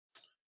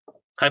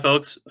Hi,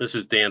 folks. This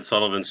is Dan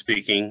Sullivan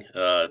speaking.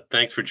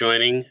 Thanks for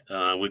joining.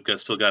 We've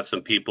still got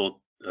some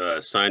people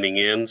signing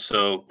in,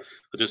 so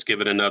we'll just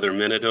give it another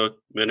minute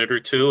or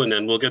two, and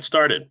then we'll get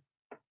started.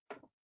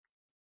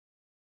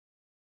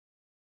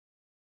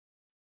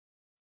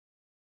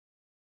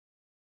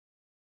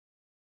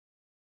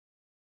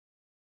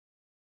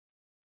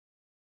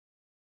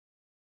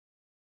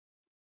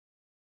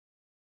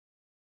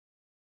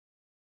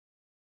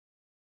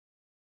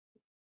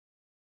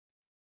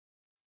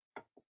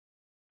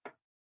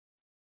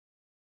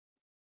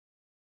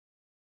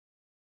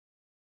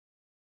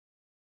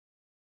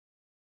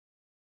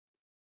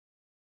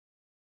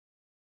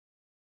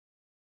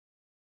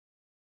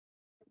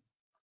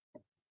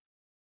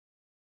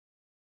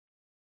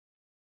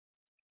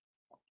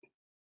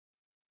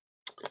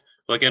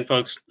 Well, again,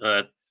 folks,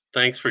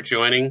 thanks for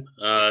joining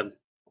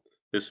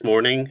this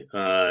morning,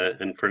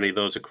 and for any of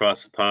those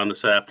across the pond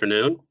this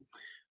afternoon.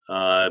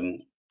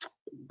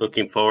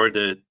 Looking forward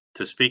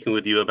to speaking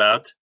with you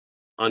about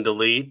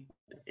Undelete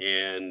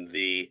and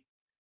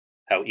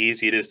how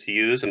easy it is to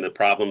use and the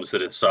problems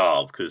that it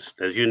solves. Because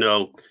as you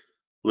know,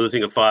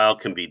 losing a file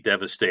can be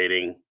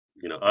devastating.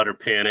 Utter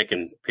panic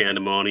and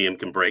pandemonium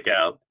can break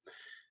out.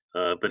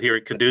 But here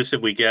at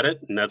Condusiv, we get it,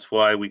 and that's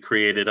why we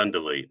created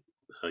Undelete.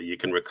 You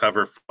can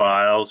recover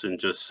files in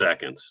just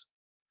seconds.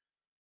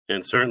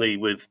 And certainly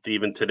with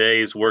even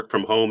today's work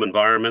from home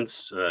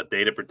environments,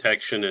 data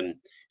protection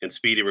and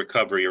speedy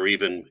recovery are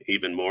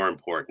even more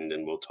important.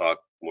 And we'll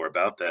talk more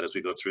about that as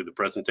we go through the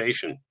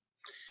presentation.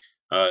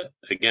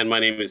 Again, my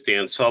name is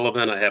Dan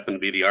Sullivan. I happen to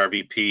be the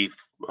RVP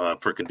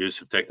for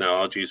Condusiv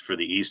Technologies for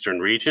the Eastern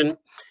region.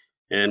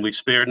 And we've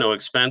spared no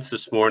expense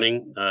this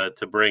morning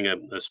to bring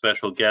a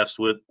special guest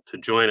to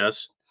join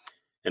us.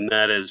 And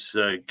that is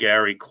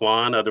Gary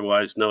Kwan,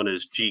 otherwise known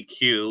as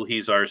GQ.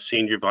 He's our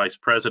Senior Vice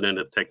President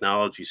of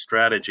Technology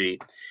Strategy,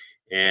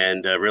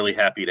 and really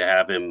happy to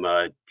have him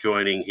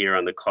joining here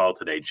on the call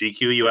today.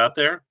 GQ, you out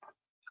there?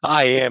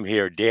 I am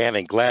here, Dan,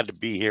 and glad to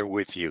be here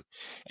with you.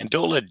 And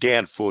don't let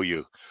Dan fool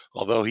you.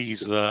 Although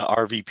he's the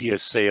RVP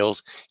of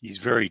Sales, he's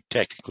very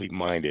technically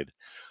minded.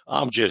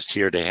 I'm just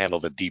here to handle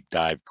the deep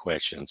dive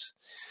questions.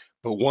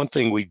 But one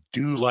thing we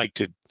do like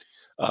to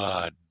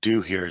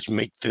do here is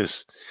make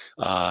this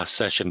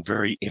session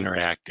very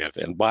interactive.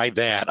 And by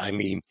that, I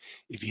mean,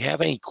 if you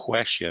have any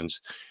questions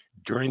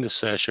during the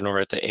session or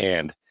at the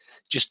end,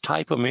 just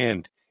type them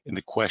in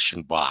the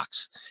question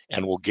box,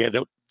 and we'll get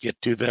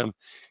to them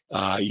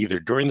either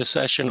during the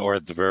session or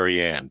at the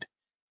very end.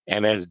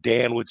 And as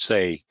Dan would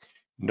say,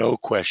 no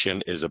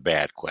question is a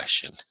bad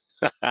question.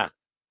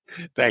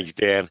 Thanks,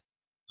 Dan.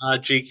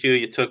 GQ,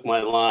 you took my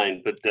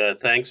line,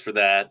 but thanks for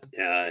that.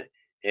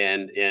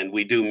 And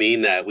we do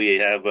mean that. We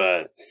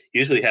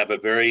usually have a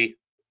very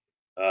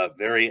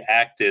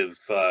active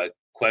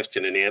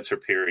question and answer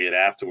period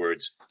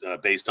afterwards,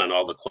 based on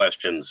all the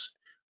questions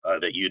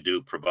that you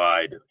do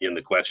provide in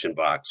the question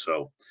box.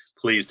 So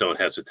please don't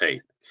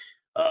hesitate.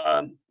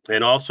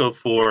 And also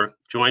for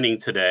joining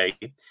today,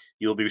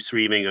 you'll be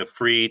receiving a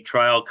free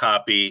trial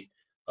copy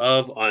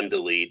of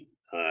Undelete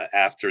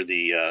after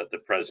the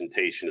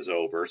presentation is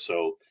over.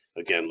 So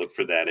again, look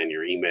for that in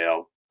your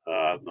email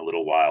a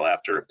little while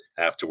after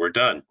we're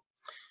done.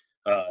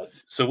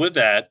 So with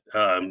that,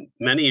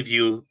 many of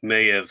you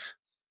may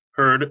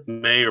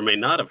or may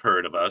not have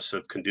heard of us,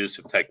 of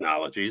Condusiv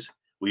Technologies.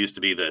 We used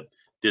to be the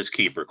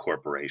Diskeeper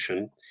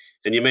Corporation.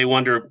 And you may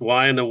wonder,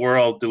 why in the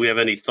world do we have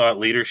any thought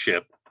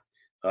leadership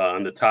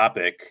on the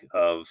topic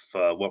of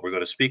what we're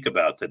going to speak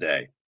about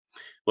today?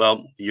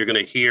 Well, you're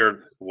going to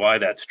hear why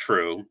that's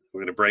true.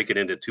 We're going to break it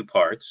into two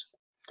parts.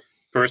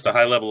 First, a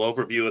high-level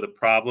overview of the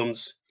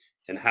problems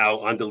and how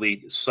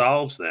Undelete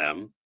solves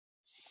them.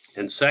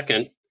 And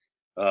second,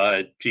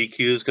 GQ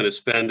is going to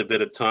spend a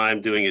bit of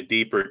time doing a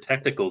deeper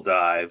technical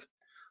dive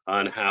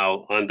on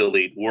how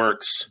Undelete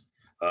works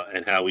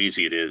and how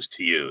easy it is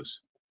to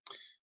use.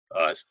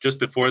 Just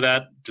before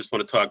that, just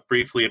want to talk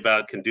briefly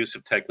about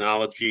Condusiv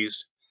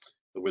Technologies.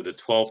 We're the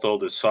 12th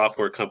oldest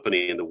software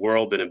company in the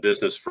world, been in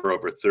business for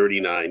over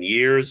 39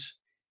 years.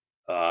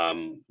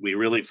 We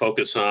really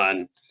focus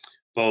on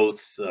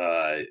both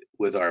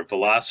with our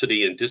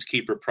Velocity and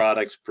Diskeeper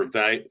products,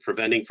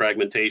 preventing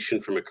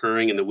fragmentation from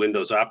occurring in the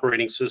Windows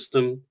operating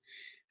system,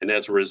 and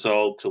as a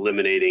result,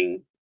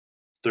 eliminating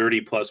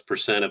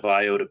 30+% of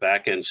I/O to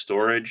backend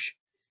storage,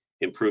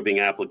 improving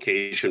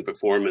application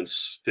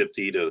performance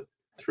 50 to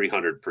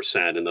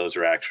 300%, and those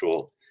are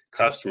actual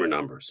customer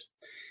numbers.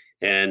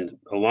 And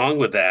along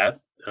with that,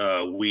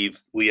 we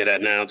had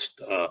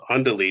announced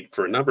Undelete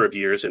for a number of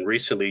years, and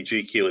recently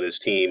GQ and his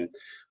team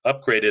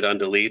upgraded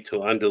Undelete to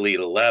Undelete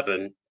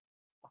 11.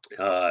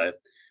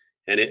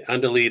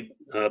 Undelete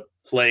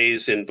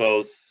plays in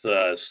both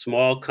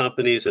small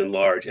companies and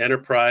large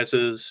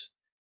enterprises,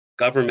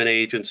 government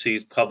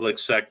agencies, public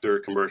sector,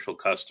 commercial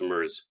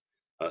customers,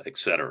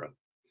 etc.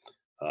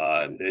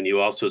 And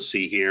you also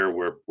see here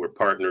we're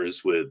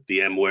partners with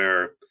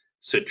VMware,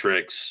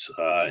 Citrix,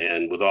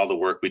 and with all the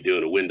work we do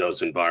in a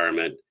Windows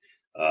environment,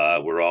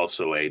 we're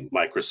also a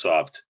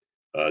Microsoft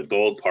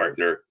Gold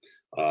partner.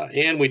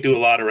 And we do a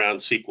lot around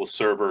SQL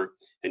Server,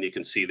 and you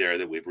can see there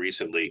that we've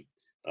recently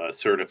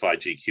certified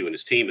GQ, and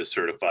his team is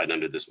certified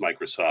under this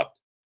Microsoft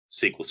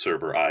SQL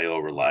Server IO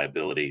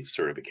Reliability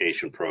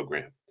Certification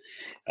Program.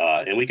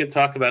 And we can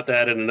talk about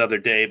that in another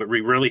day, but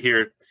we're really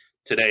here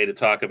today to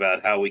talk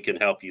about how we can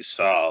help you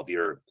solve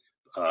your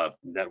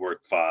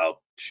network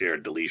file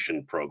shared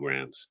deletion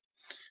problems.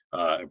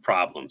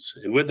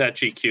 And with that,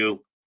 GQ,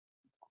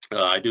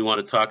 I do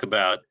want to talk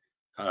about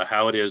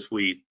how it is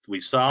we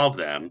solve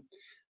them.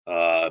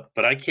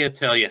 But I can't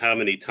tell you how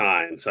many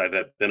times I've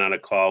been on a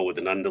call with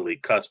an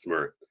Undelete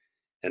customer,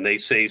 and they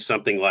say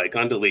something like,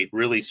 "Undelete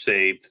really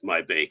saved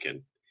my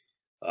bacon."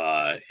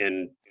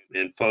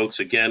 And folks,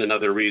 again,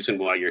 another reason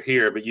why you're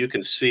here, but you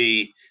can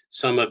see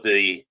some of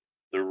the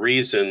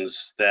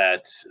reasons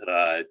that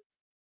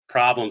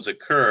problems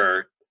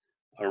occur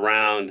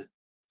around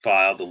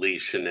file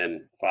deletion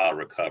and file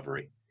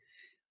recovery.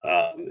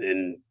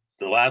 And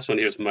the last one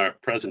here's my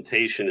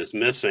presentation is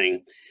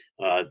missing.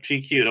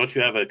 GQ, don't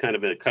you have a kind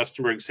of a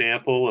customer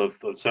example of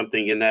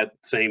something in that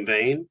same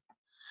vein?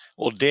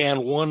 Well,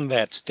 Dan, one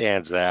that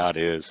stands out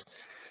is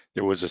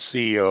there was a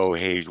CEO,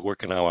 he's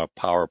working on a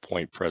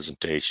PowerPoint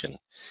presentation,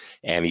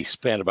 and he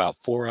spent about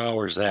 4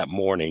 hours that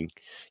morning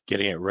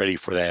getting it ready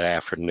for that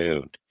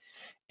afternoon,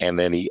 and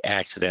then he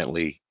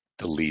accidentally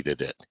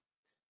deleted it.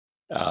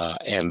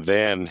 And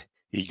then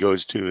he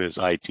goes to his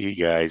IT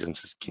guys and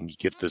says, "Can you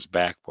get this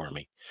back for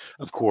me?"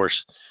 Of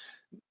course,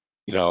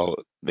 you know,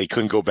 they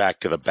couldn't go back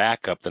to the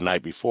backup the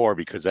night before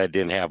because that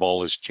didn't have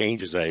all his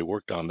changes that he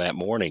worked on that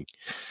morning.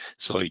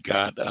 So he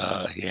had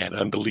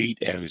Undelete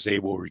and was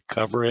able to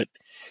recover it.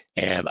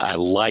 And I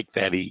like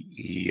that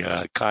he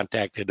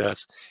contacted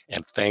us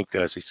and thanked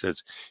us. He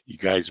says, "You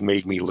guys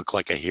made me look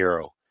like a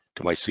hero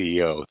to my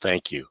CEO.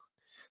 Thank you."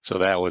 So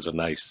that was a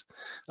nice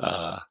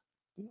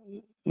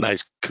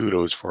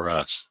kudos for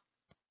us.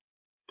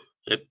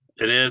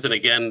 It is, and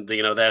again,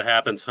 that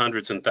happens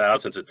hundreds and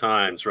thousands of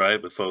times,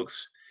 right? With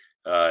folks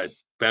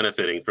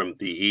benefiting from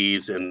the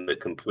ease and the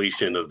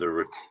completion of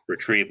the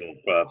retrieval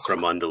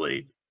from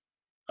Undelete.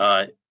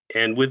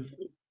 And with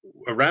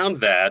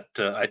around that,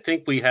 I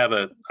think we have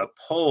a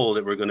poll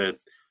that we're going to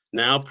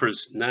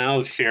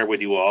now share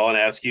with you all and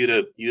ask you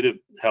to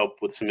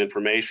help with some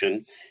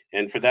information.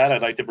 And for that,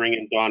 I'd like to bring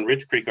in Dawn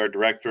Richcreek, our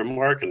Director of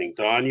Marketing.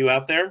 Dawn, you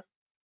out there?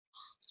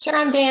 Sure,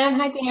 I'm Dan.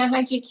 Hi, Dan.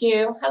 Hi,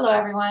 GQ. Hello,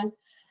 everyone.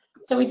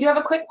 So we do have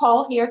a quick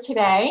poll here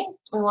today.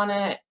 We want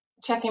to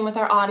check in with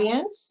our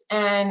audience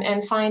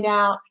and find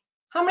out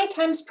how many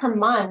times per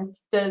month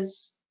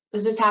does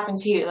this happen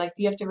to you? Like,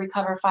 do you have to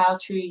recover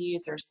files for your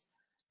users?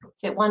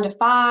 Is it 1 to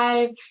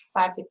 5,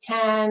 5 to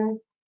 10,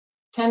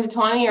 10 to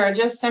 20, or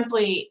just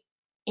simply,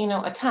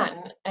 a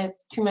ton?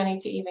 It's too many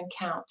to even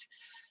count.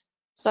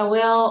 So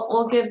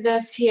we'll give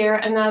this here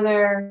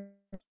another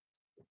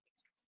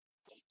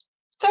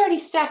 30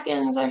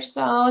 seconds or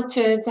so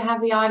to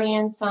have the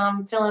audience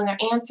fill in their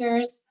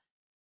answers.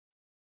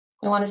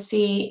 We want to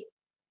see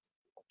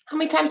how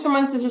many times per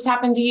month does this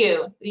happen to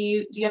you? Do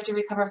you have to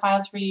recover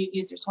files for your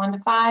users? 1 to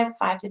 5,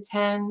 5 to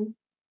 10,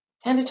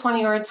 10 to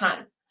 20, or a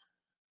ton?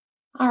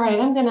 All right,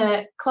 I'm going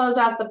to close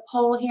out the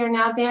poll here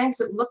now, Dan,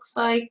 because it looks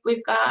like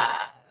we've got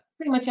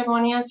pretty much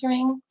everyone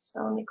answering.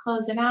 So let me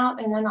close it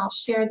out, and then I'll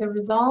share the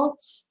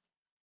results.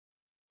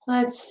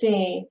 Let's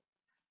see.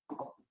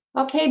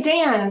 Okay,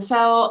 Dan,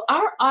 so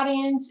our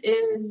audience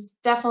is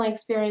definitely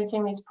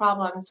experiencing these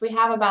problems. We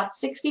have about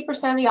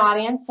 60% of the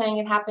audience saying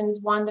it happens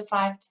 1 to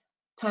 5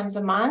 times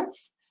a month,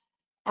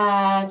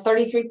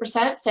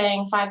 33%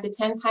 saying 5 to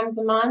 10 times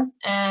a month,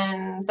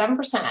 and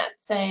 7%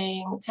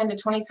 saying 10 to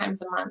 20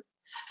 times a month.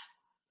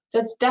 So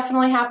it's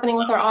definitely happening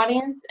with our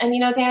audience. And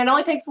Dan, it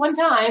only takes one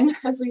time,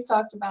 as we've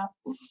talked about.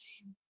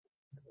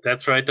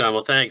 That's right, Dawn.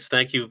 Well, thanks.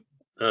 Thank you,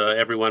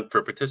 everyone,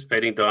 for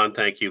participating. Dawn,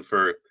 thank you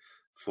for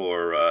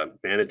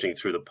managing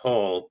through the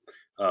poll.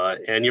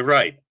 And you're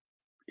right.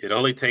 It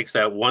only takes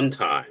that one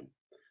time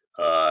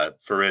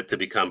for it to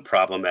become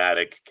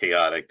problematic,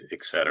 chaotic,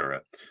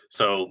 etc.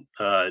 So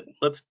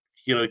let's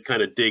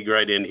kind of dig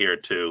right in here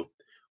to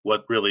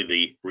what really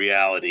the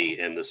reality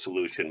and the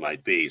solution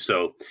might be.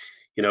 So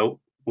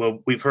well,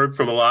 we've heard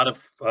from a lot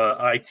of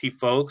IT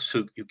folks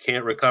who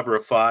can't recover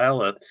a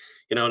file,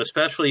 and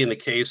especially in the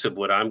case of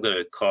what I'm going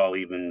to call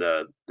even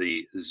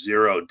the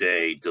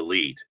 0-day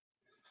delete.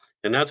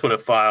 And that's when a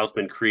file's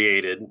been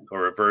created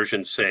or a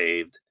version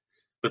saved,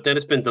 but then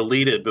it's been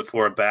deleted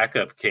before a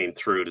backup came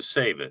through to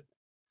save it.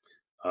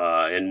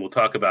 And we'll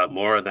talk about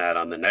more of that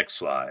on the next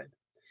slide.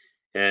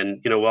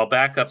 And while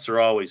backups are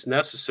always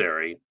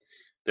necessary,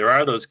 there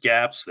are those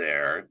gaps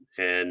there,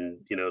 and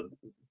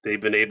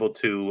they've been able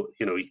to,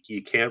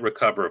 you can't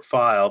recover a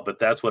file, but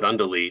that's what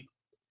Undelete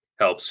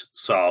helps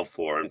solve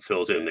for and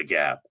fills in the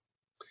gap.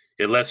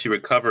 It lets you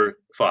recover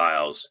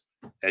files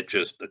at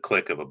just a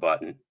click of a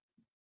button.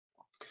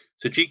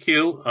 So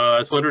GQ, I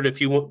was wondering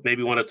if you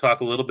maybe want to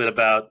talk a little bit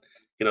about,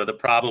 the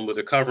problem with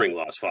recovering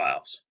lost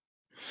files.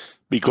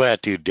 Be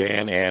glad to,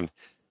 Dan. And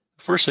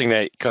First thing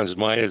that comes to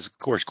mind is, of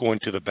course, going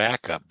to the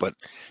backup, but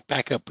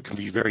backup can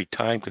be very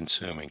time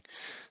consuming,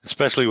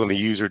 especially when the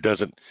user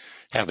doesn't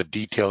have the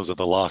details of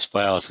the lost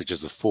file, such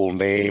as the full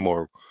name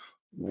or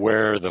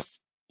where the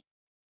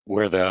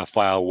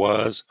file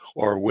was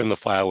or when the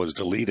file was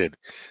deleted.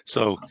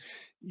 So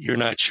you're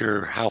not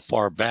sure how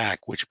far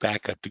back, which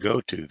backup to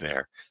go to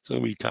there. So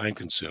it'll be time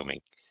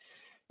consuming.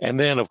 And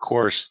then, of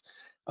course,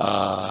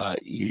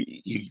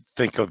 you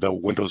think of the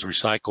Windows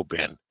recycle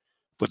bin,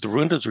 but the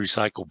Windows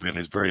recycle bin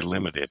is very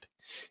limited.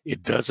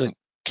 It doesn't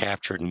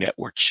capture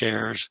network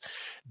shares,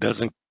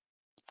 doesn't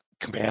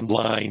command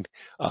line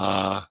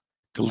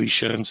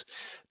deletions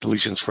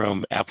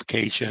from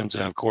applications,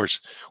 and of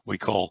course, we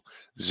call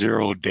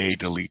 0-day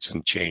deletes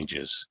and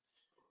changes.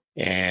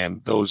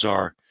 And those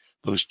are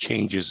those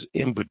changes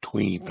in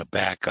between the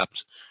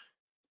backups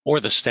or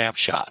the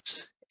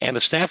snapshots. And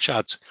the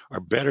snapshots are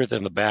better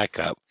than the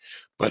backup,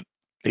 but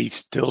they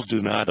still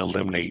do not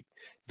eliminate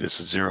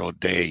this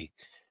 0-day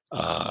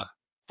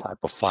type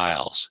of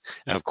files.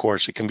 And of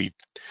course, it can be a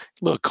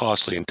little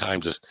costly in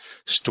times of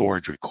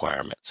storage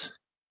requirements.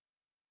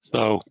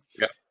 So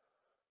yeah.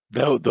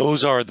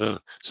 Those are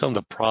some of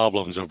the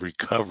problems of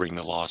recovering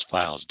the lost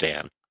files,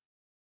 Dan.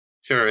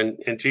 Sure. And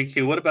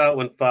GQ, what about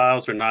when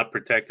files are not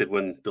protected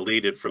when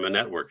deleted from a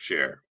network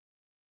share?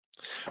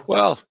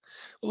 Well,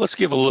 let's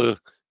give a little,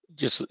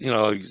 just,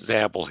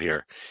 example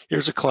here.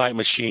 Here's a client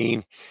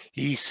machine.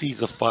 He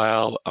sees a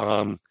file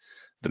on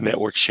the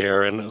network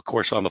share, and of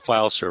course on the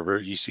file server,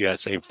 you see that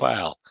same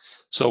file.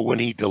 So when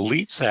he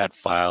deletes that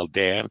file,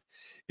 Dan,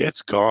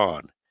 it's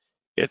gone.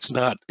 It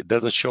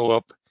doesn't show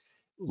up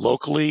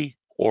locally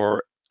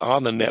or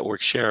on the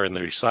network share in the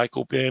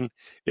recycle bin.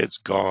 It's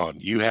gone.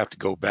 You have to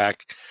go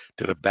back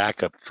to the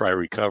backup to try to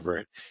recover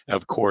it. And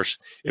of course,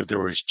 if there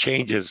was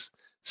changes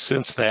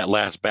since that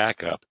last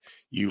backup,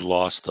 you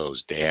lost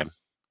those, Dan.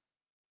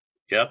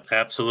 Yep,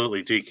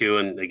 absolutely, GQ.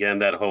 And again,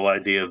 that whole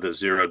idea of the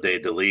 0-day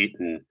delete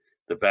and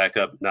the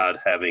backup not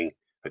having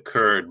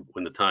occurred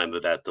when the time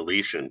of that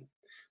deletion.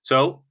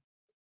 So,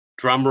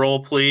 drum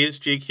roll, please,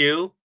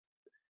 GQ.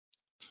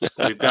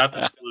 We've got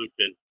the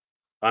solution.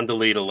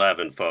 Undelete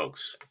 11,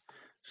 folks.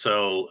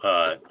 So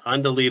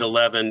Undelete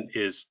 11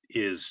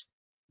 is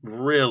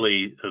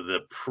really the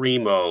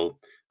primo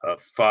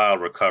file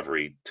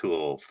recovery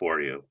tool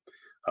for you.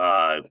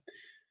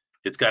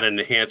 It's got an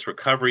enhanced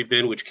recovery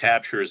bin which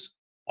captures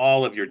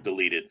all of your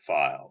deleted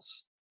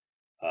files.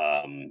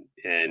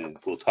 And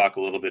we'll talk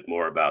a little bit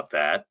more about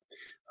that.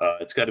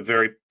 It's got a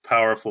very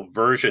powerful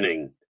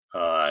versioning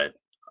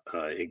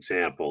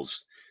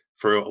examples.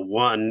 For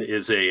one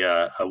is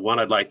a one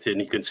I'd like to,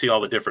 and you can see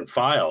all the different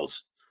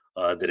files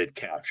that it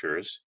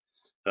captures.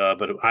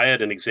 But I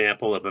had an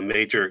example of a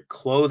major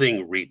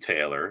clothing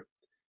retailer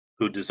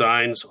who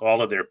designs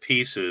all of their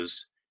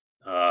pieces,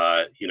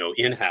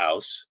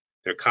 in-house.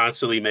 They're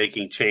constantly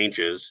making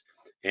changes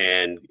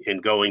and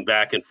going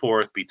back and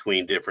forth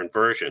between different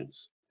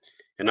versions.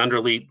 And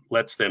Undelete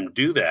lets them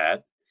do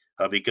that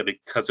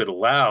because it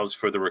allows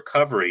for the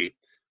recovery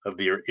of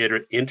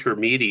the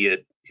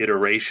intermediate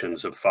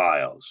iterations of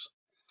files.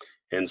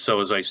 And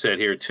so, as I said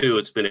here too,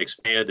 it's been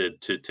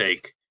expanded to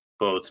take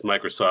both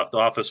Microsoft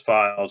Office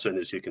files and,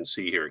 as you can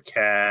see here,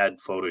 CAD,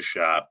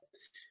 Photoshop,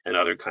 and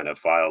other kind of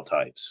file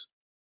types.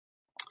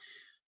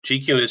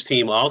 GQ and his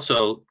team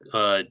also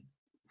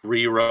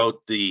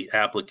rewrote the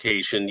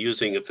application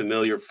using a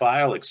familiar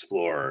file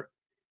explorer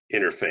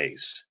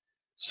interface.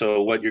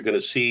 So what you're going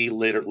to see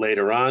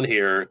later on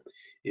here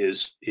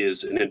is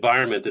an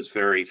environment that's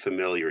very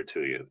familiar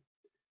to you.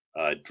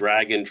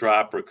 Drag and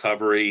drop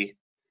recovery,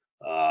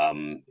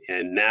 and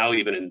now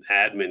even an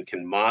admin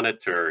can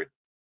monitor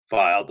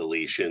file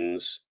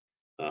deletions,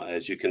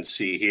 as you can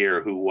see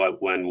here, who,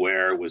 what, when,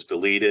 where was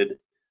deleted,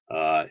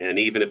 and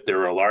even if there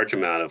were a large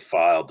amount of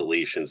file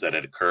deletions that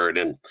had occurred.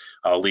 And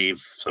I'll leave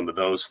some of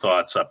those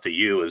thoughts up to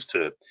you as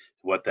to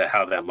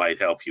how that might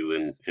help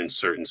you in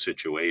certain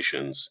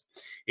situations.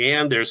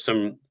 And there's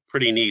some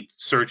pretty neat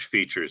search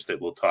features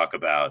that we'll talk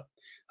about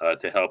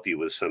to help you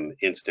with some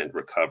instant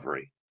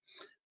recovery.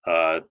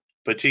 But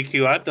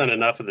GQ, I've done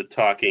enough of the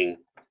talking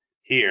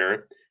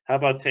here. How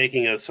about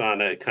taking us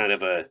on a kind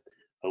of a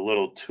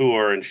little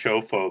tour and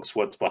show folks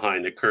what's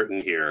behind the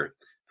curtain here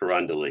for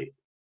Undelete?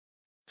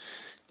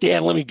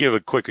 Dan, let me give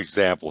a quick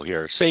example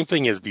here. Same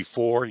thing as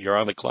before. You're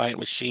on the client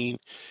machine.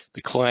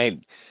 The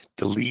client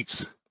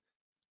deletes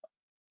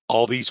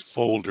all these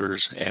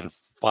folders and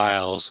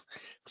files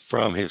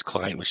from his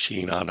client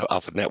machine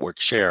off a network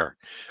share.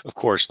 Of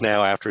course,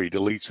 now after he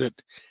deletes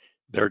it,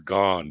 they're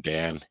gone,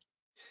 Dan.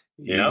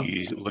 Yeah.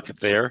 You look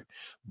at there.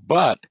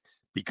 But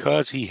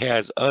because he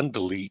has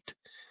Undelete,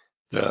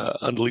 the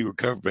Undelete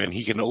recovery bin,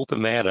 he can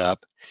open that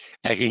up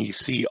and you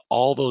see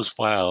all those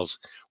files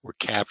were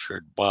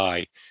captured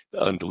by the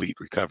Undelete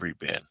recovery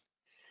bin.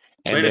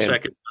 And wait a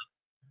second,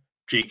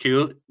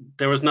 GQ,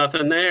 there was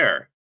nothing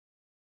there.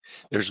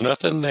 There's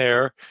nothing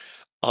there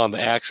on the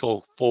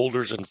actual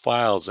folders and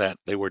files that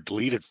they were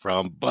deleted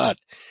from, but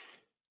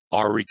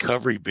our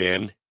recovery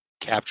bin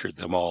captured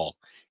them all.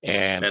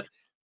 And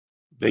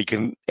they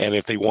can, and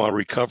if they want to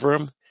recover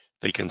them,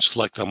 They can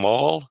select them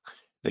all.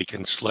 They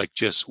can select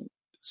just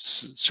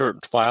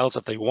certain files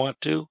that they want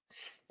to,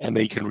 and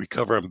they can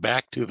recover them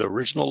back to the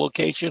original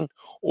location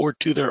or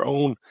to their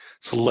own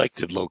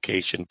selected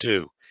location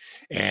too.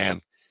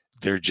 And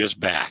they're just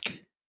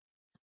back.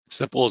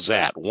 Simple as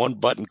that. One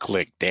button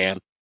click, Dan.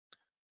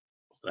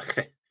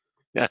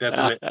 That's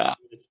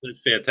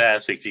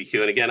fantastic,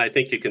 GQ. And again, I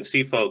think you can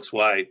see, folks,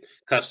 why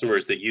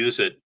customers that use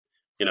it,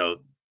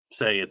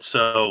 say it's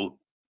so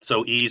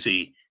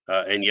easy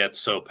and yet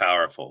so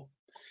powerful.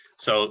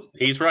 So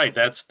he's right.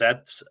 That's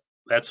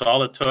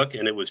all it took,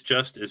 and it was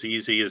just as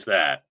easy as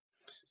that.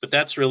 But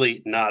that's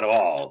really not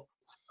all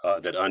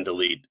that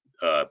Undelete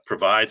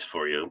provides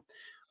for you.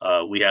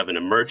 We have an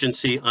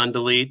emergency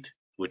Undelete,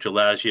 which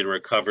allows you to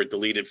recover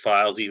deleted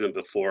files even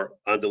before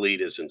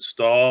Undelete is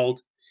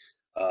installed.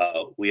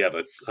 We have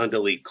a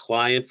Undelete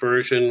client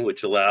version,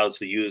 which allows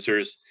the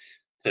users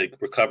to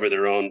recover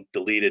their own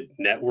deleted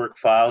network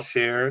file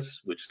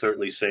shares, which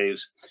certainly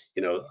saves,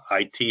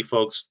 IT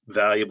folks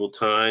valuable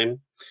time.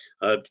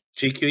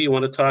 GQ, you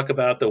want to talk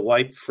about the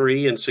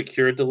wipe-free and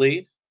secure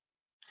delete?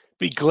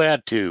 Be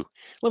glad to.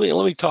 Let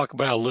me talk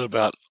about a little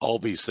about all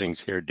these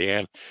things here,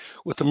 Dan.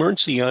 With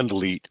emergency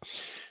Undelete,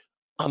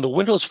 on the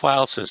Windows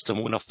file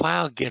system, when a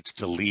file gets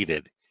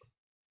deleted,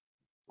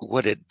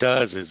 what it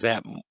does is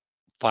that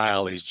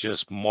file is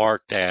just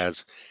marked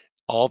as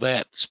all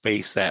that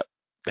space that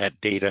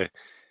data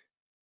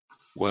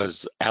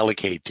was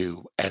allocated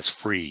to as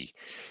free.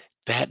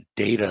 That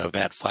data of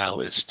that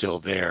file is still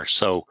there.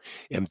 So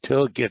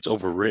until it gets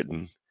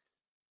overwritten,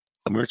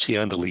 emergency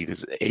Undelete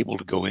is able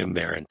to go in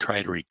there and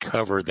try to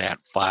recover that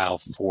file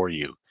for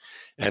you.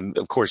 And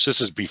of course,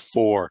 this is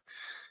before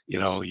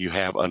you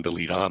have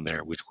Undelete on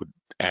there, which would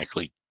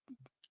actually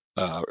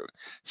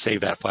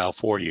save that file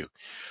for you.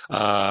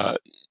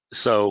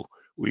 So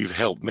we've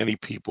helped many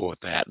people with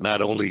that,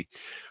 not only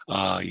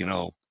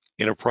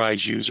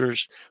enterprise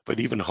users, but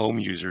even home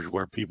users,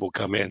 where people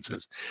come in and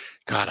says,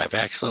 God, I've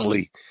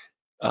accidentally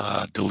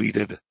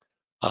deleted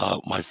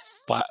all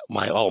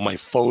my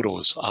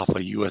photos off a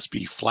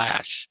USB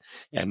flash,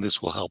 and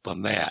this will help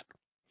on that.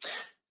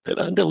 The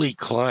Undelete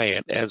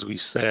client, as we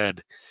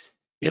said,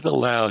 it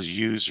allows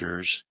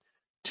users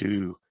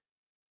to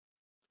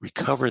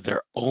recover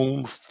their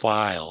own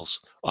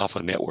files off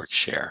a network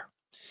share.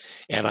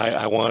 And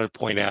I want to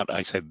point out,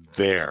 I said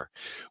there,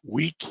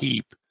 we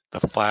keep the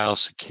file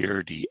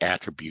security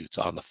attributes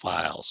on the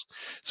files,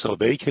 so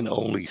they can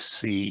only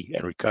see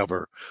and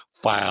recover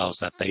files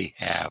that they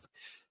have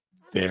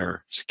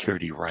their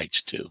security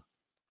rights to.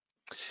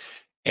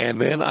 And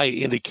then I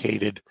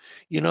indicated,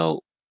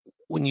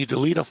 when you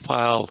delete a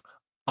file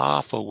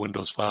off a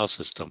Windows file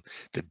system,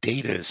 the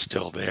data is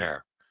still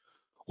there.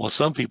 Well,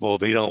 some people,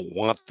 they don't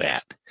want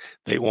that.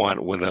 They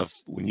want,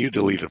 when you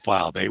delete a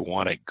file, they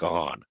want it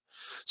gone.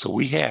 So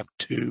we have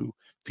two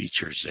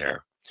features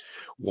there.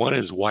 One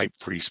is wipe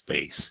free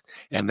space,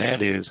 and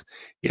that is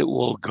it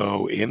will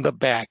go in the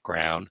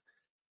background,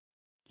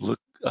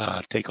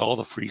 take all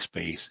the free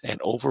space and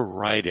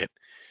overwrite it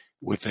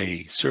with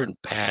a certain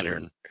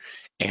pattern,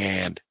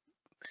 and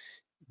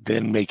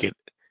then make it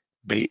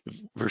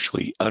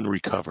virtually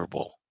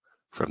unrecoverable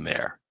from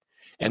there.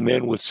 And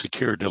then with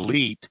secure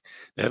delete,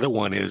 the other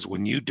one is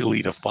when you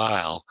delete a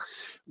file,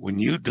 when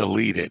you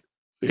delete it,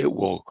 it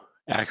will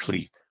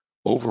actually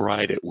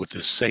override it with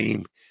the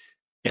same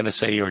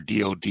NSA or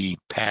DoD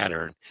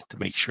pattern to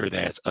make sure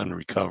that it's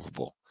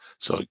unrecoverable,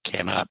 so it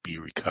cannot be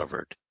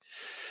recovered.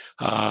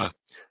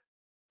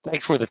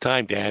 Thanks for the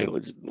time, Dan.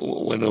 It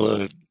went a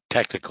little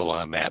technical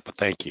on that, but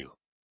thank you.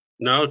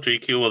 No,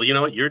 GQ. Well, you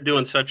know what? You're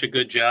doing such a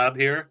good job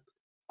here.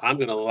 I'm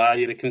going to allow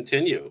you to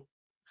continue.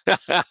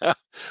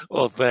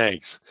 Well,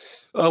 thanks.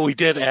 Well, we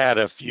did add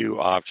a few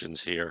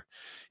options here.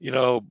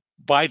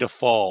 By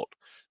default,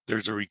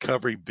 there's a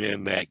recovery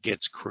bin that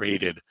gets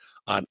created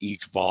on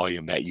each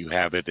volume that you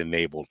have it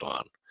enabled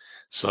on.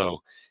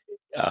 So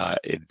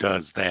it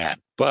does that.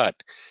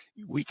 But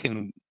we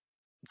can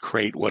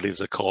create what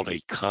is called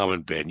a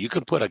common bin. You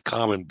can put a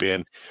common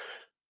bin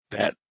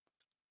that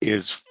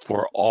is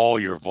for all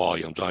your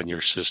volumes on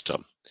your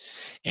system.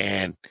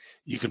 And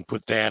you can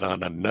put that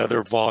on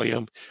another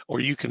volume, or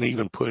you can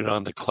even put it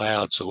on the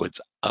cloud so it's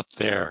up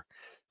there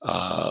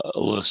a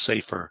little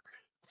safer,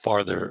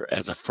 farther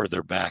as a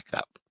further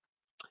backup.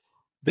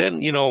 Then,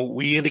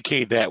 we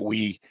indicate that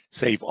we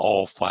save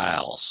all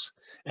files,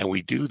 and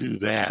we do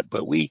that,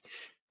 but we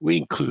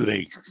include a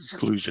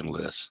exclusion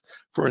list.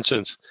 For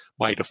instance,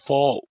 by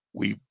default,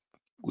 we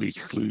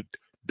exclude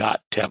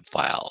 .temp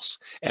files,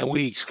 and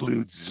we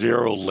exclude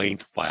zero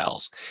length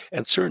files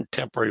and certain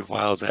temporary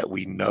files that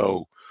we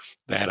know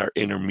that are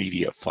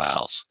intermediate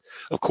files.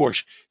 Of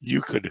course,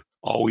 you could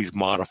always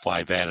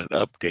modify that and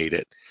update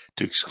it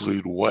to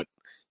exclude what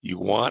you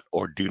want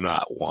or do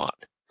not want.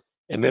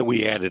 And then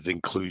we added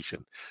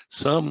inclusion.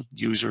 Some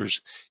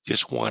users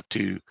just want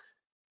to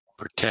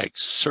protect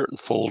certain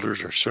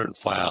folders or certain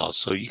files,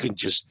 so you can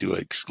just do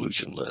an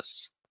exclusion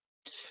list.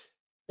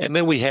 And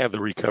then we have the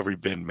recovery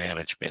bin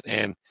management.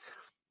 And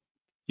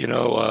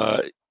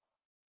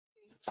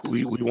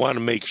we want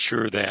to make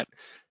sure that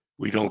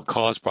we don't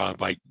cause problems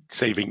by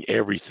saving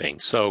everything.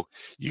 So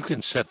you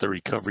can set the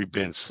recovery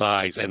bin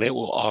size and it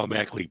will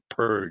automatically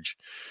purge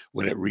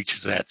when it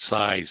reaches that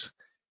size,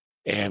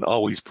 and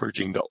always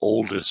purging the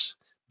oldest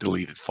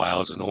deleted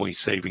files and only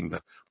saving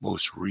the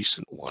most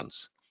recent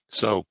ones.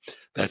 So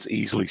that's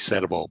easily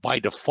settable. By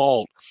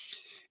default,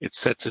 it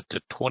sets it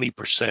to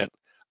 20%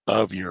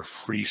 of your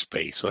free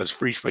space. So as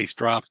free space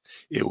drops,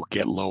 it will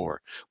get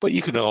lower. But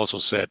you can also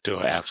set to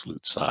an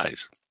absolute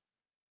size.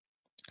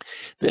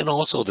 Then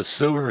also the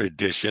Silver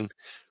Edition,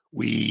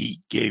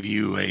 we gave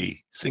you a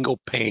single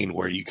pane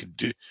where you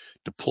could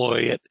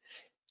deploy it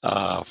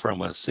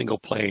from a single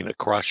plane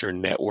across your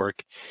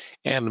network,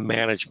 and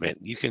management.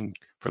 You can,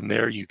 from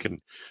there, you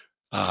can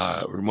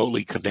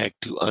remotely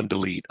connect to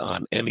Undelete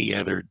on any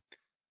other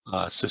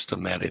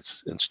system that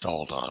it's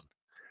installed on.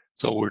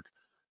 So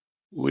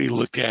we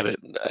looked at it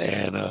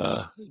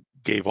and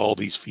gave all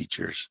these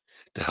features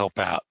to help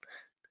out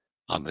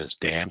on this,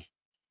 Dan.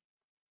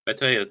 I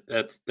tell you,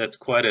 that's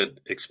quite an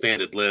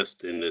expanded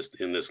list in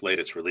this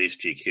latest release,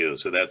 GQ.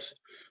 So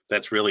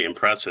that's really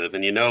impressive.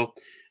 And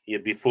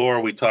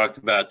before we talked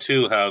about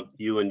too how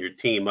you and your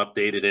team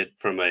updated it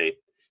from a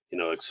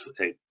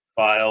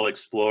file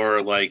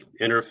explorer like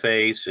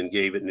interface and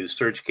gave it new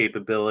search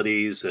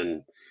capabilities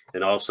and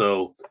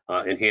also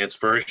enhanced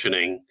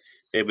versioning.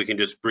 Maybe we can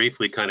just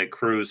briefly kind of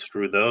cruise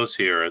through those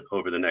here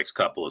over the next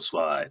couple of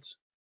slides.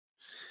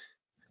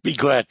 Be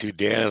glad to,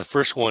 Dan. The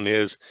first one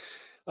is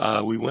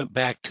we went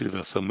back to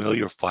the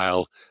familiar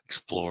file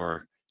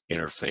explorer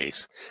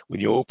interface. When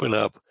you open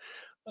up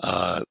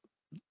the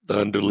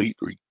Undelete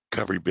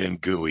Recovery Bin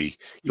GUI,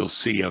 you'll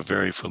see a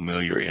very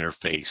familiar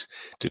interface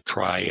to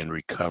try and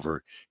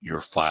recover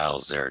your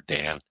files there,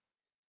 Dan.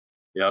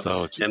 Yep.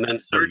 So and then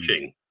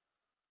searching.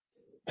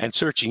 And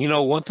searching.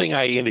 One thing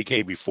I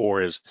indicated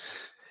before is,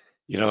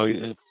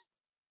 a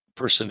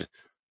person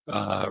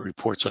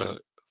reports a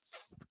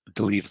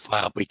deleted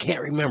file, but he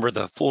can't remember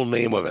the full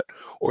name of it,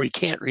 or he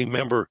can't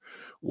remember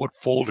what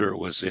folder it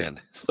was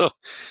in. So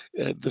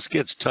this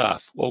gets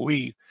tough. Well,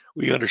 we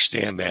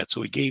understand that,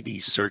 so we gave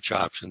these search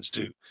options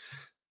to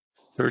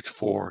search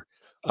for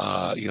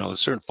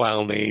certain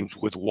file names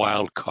with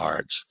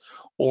wildcards,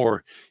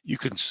 or you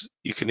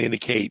can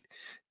indicate,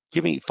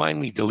 find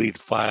me deleted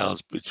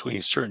files between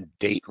a certain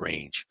date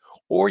range,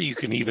 or you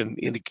can even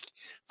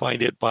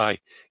find it by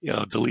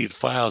deleted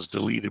files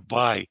deleted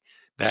by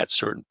that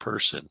certain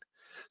person.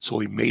 So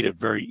we made it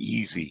very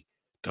easy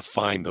to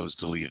find those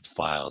deleted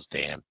files,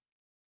 Dan.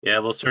 Yeah,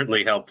 well,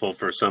 certainly helpful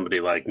for somebody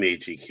like me,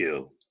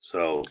 GQ.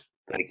 So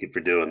thank you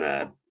for doing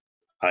that.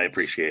 I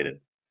appreciate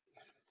it.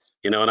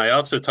 And I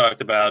also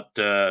talked about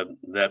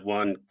that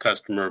one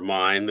customer of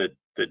mine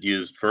that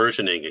used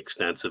versioning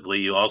extensively.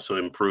 You also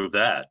improved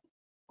that.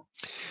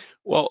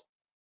 Well,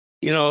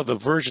 the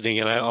versioning,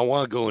 and I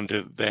want to go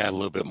into that a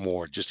little bit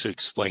more just to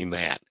explain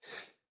that.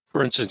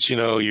 For instance,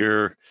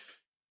 you're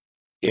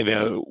in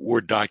a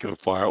Word document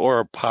file or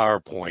a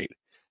PowerPoint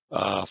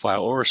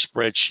file or a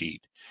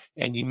spreadsheet,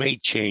 and you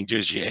made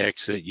changes, you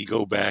exit, you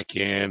go back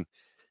in,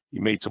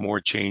 you made some more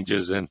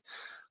changes, and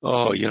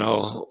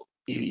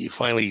you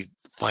finally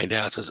find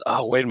out, it says,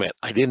 oh, wait a minute,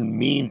 I didn't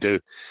mean to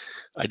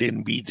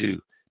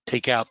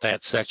take out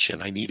that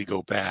section, I need to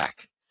go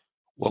back.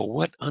 Well,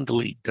 what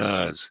Undelete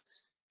does,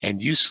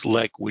 and you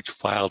select which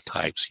file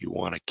types you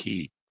want to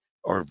keep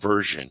or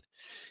version,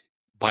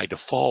 by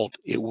default,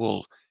 it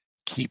will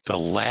keep the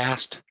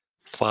last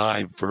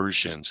 5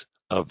 versions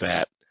of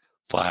that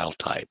file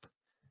type.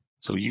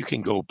 So you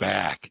can go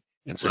back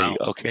and say, wow,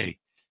 okay,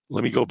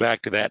 let me go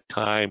back to that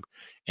time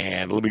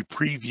and let me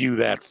preview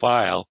that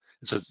file.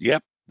 It says,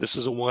 yep, this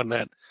is the one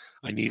that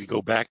I need to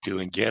go back to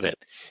and get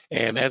it.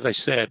 And as I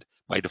said,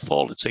 by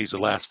default, it says the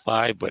last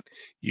 5, but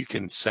you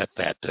can set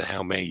that to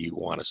how many you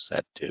want to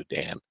set to,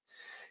 Dan.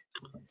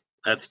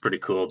 That's pretty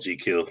cool,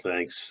 GQ.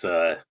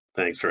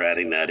 Thanks for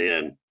adding that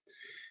in.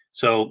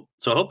 So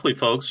hopefully,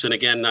 folks, and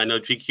again, I know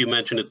GQ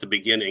mentioned at the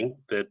beginning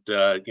that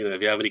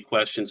if you have any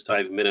questions,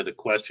 type them into the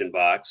question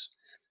box.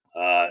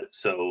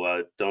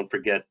 So don't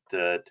forget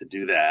to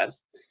do that.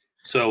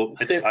 So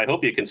I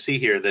hope you can see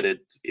here that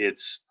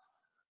it's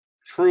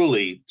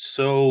truly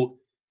so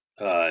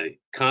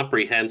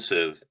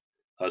comprehensive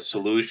a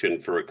solution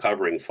for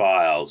recovering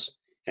files,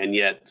 and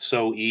yet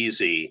so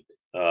easy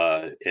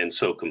and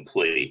so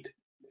complete.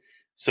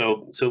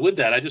 So with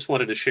that, I just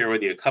wanted to share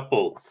with you a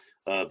couple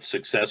of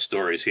success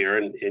stories here,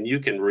 and you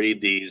can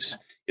read these,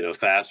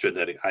 faster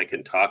than I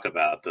can talk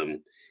about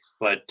them.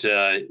 But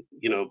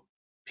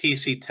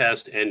PC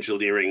Test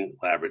Engineering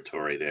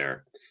Laboratory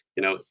there,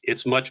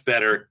 it's much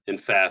better and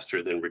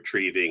faster than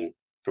retrieving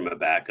from a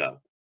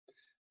backup.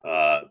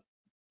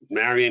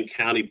 Marion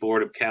County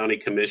Board of County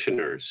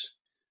Commissioners,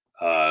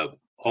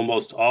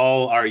 almost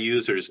all our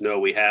users know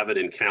we have it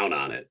and count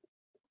on it,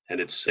 and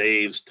it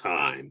saves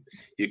time.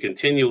 You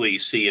continually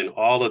see in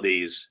all of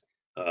these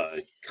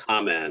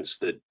comments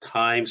that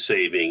time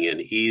saving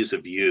and ease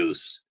of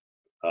use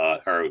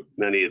are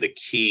many of the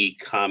key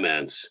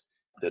comments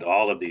that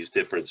all of these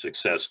different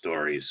success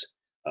stories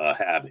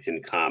have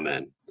in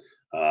common.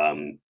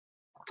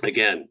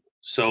 Again,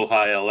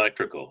 SoHi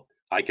Electrical,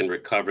 I can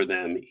recover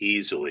them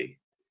easily.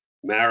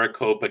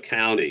 Maricopa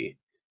County,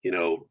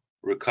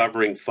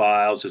 recovering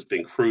files has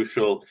been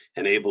crucial,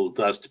 enabled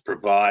us to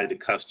provide the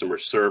customer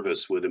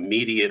service with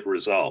immediate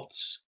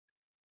results.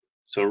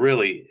 So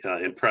really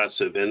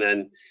impressive. And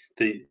then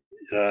the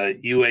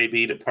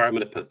UAB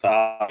Department of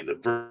Pathology, the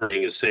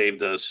versioning has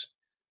saved us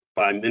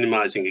by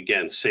minimizing,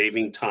 again,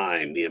 saving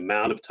time, the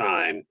amount of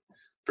time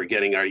for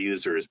getting our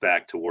users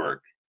back to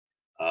work.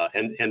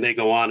 And they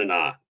go on and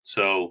on.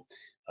 So,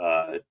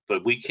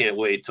 but we can't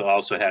wait to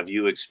also have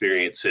you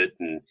experience it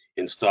and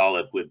install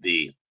it with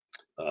the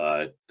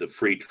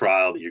free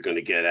trial that you're going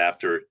to get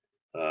after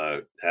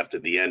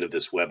the end of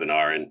this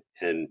webinar,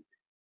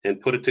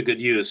 and put it to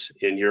good use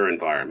in your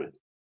environment.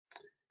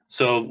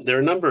 So there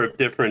are a number of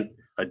different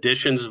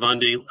editions of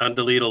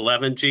Undelete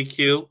 11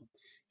 GQ,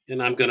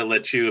 and I'm going to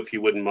let you, if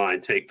you wouldn't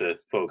mind, take the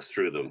folks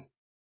through them.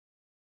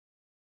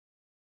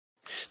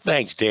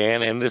 Thanks,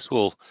 Dan. And this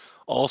will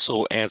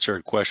also answer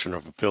a question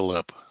of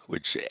Philip,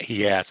 which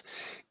he asked,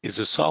 is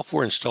the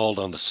software installed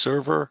on the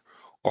server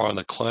or on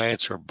the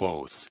clients or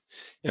both?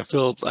 And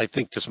Philip, I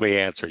think this may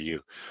answer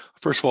you.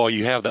 First of all,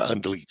 you have the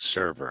Undelete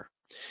server,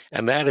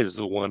 and that is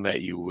the one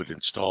that you would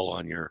install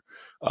on your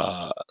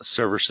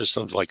server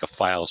systems, like a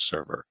file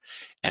server.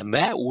 And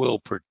that will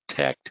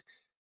protect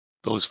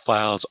those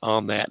files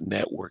on that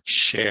network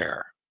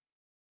share.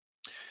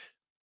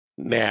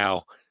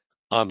 Now,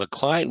 on the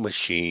client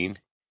machine,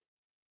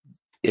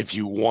 if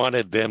you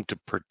wanted them to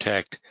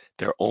protect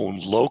their own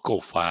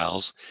local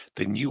files,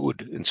 then you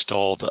would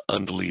install the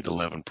Undelete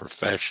 11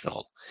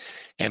 Professional.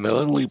 And the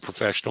Undelete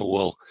Professional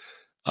will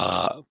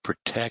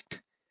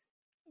protect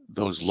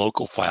those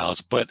local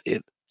files, but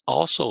it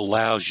also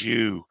allows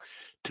you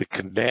to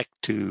connect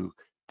to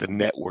the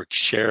network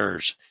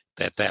shares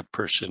that that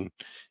person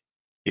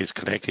is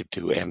connected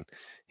to, and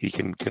he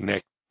can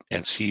connect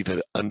and see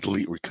the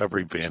Undelete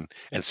recovery bin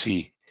and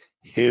see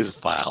his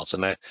files.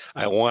 And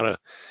I want to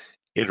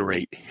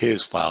iterate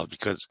his files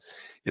because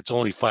it's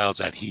only files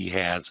that he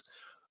has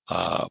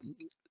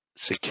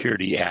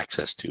security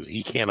access to.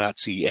 He cannot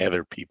see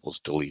other people's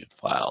deleted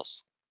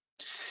files.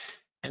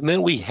 And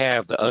then we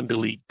have the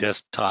Undelete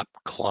desktop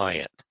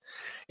client.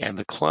 And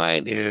the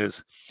client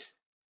is,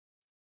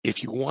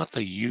 if you want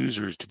the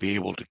users to be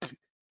able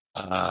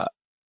to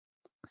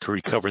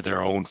recover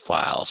their own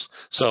files.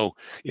 So,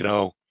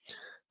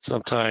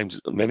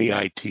 sometimes many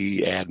IT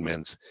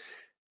admins,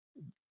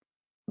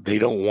 they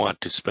don't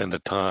want to spend the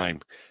time,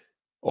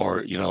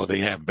 or they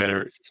have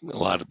a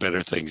lot of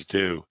better things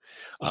to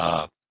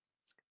do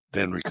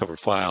than recover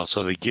files.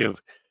 So they give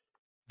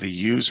the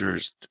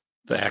users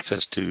the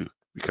access to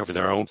recover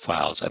their own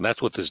files, and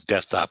that's what this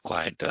desktop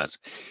client does.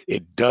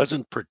 It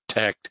doesn't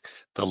protect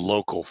the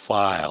local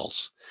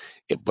files,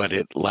 but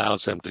it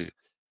allows them to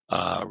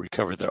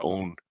recover their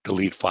own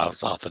delete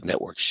files off the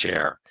network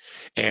share.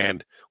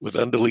 And with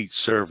Undelete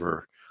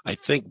server, I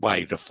think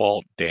by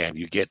default, Dan,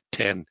 you get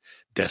 10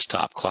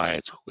 desktop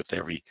clients with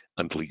every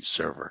Undelete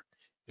server.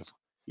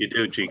 You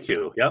do,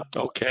 GQ. Yep.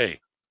 Okay.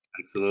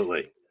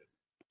 Absolutely.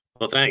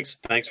 Well, thanks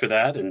for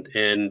that,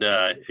 and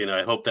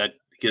I hope that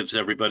gives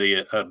everybody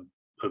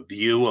a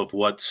view of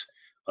what's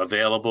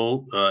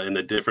available in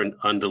the different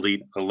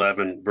Undelete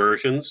 11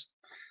 versions.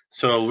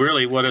 So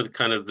really, what are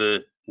kind of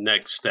the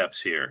next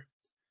steps here?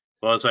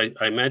 Well, as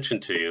I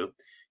mentioned to you,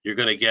 you're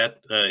going to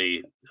get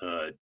a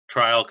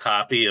trial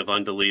copy of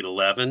Undelete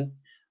 11.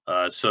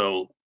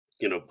 So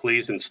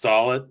please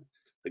install it.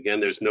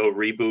 Again, there's no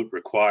reboot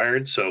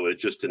required, so it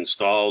just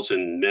installs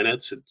in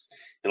minutes.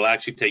 It'll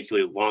actually take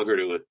you longer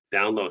to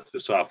download the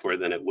software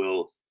than it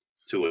will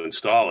to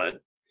install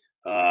it.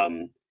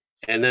 And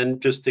then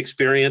just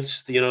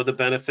experience, the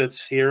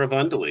benefits here of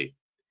Undelete.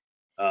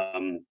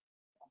 And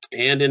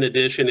in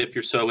addition, if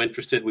you're so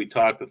interested, we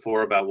talked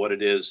before about what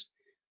it is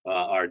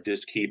our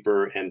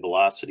Diskkeeper and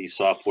Velocity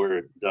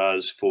software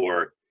does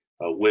for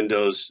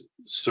Windows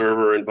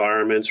server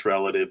environments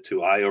relative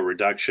to I/O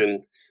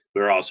reduction.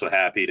 We're also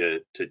happy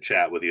to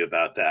chat with you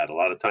about that. A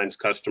lot of times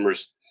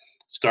customers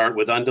start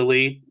with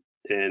Undelete,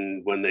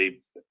 and when they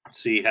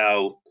see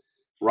how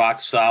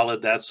rock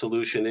solid that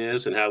solution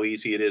is and how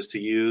easy it is to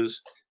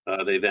use,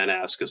 they then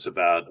ask us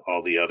about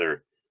all the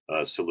other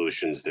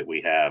solutions that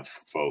we have,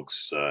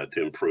 folks,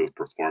 to improve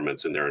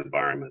performance in their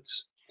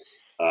environments.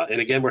 And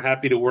again, we're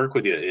happy to work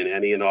with you in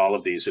any and all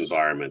of these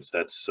environments.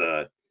 That's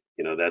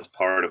that's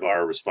part of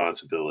our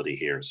responsibility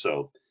here.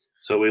 So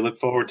we look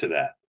forward to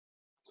that.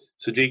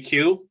 So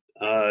GQ,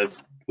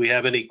 we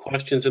have any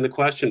questions in the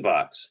question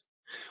box?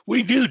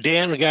 We do,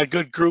 Dan. We got a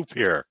good group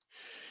here.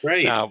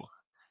 Great. Now,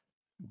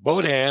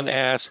 Bodan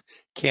asks,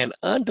 can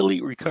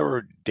Undelete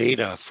recover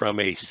data from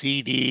a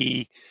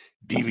CD,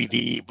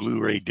 DVD,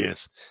 Blu-ray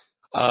disc?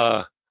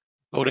 Bodan,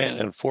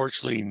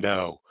 unfortunately,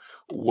 no.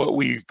 What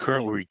we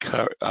currently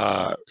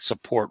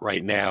support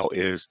right now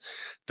is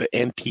the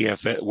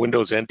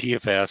Windows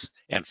NTFS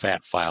and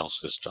FAT file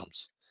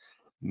systems,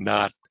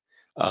 not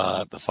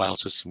the file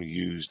system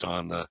used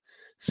on the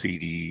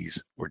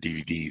CDs or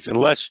DVDs,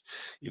 unless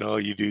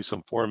you do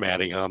some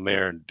formatting on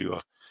there and do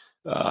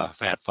a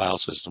FAT file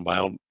system. But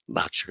I'm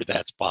not sure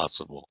that's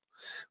possible.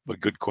 but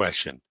good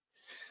question.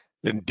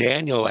 Then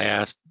Daniel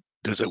asked,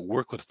 does it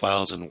work with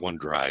files in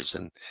OneDrive?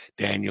 And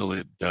Daniel,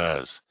 it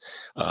does.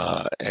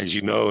 As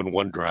you know, in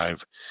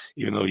OneDrive,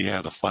 even though you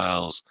have the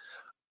files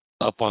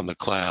up on the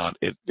cloud,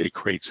 it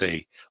creates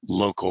a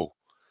local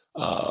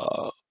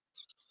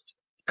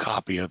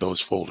copy of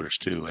those folders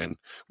too, and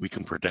we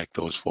can protect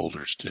those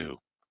folders too.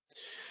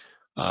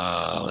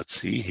 Let's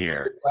see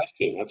here. Good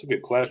question. That's a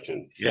good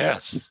question.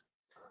 Yes.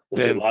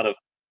 There's a lot of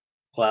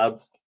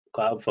cloud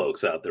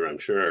folks out there, I'm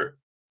sure.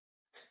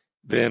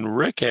 Then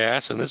Rick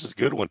asks, and this is a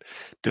good one,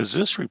 does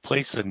this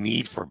replace the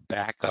need for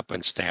backup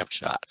and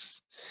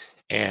snapshots?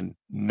 And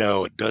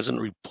no, it doesn't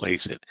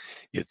replace it.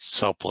 It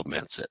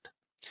supplements it.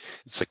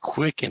 It's a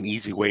quick and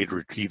easy way to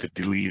retrieve the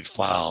deleted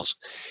files,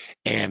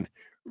 and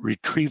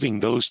retrieving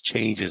those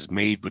changes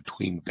made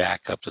between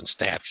backups and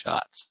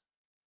snapshots.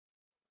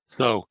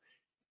 So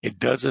it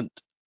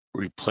doesn't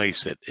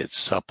replace it, it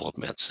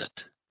supplements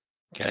it.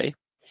 Okay.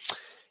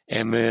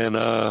 And then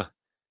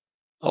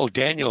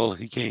Daniel,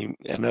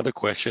 another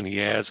question he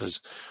has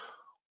is,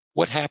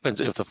 what happens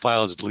if the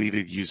file is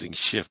deleted using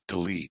Shift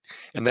Delete?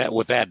 And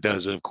what that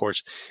does, of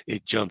course,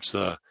 it jumps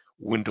the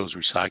Windows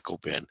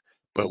recycle bin,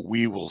 but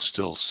we will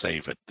still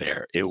save it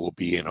there. It will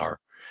be in our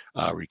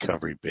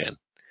recovery bin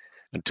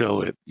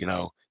until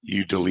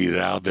you delete it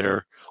out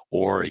there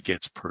or it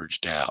gets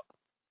purged out.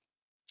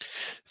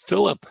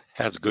 Philip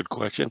has a good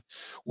question.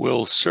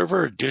 Will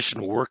Server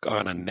Edition work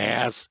on a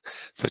NAS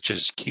such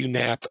as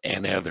QNAP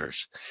and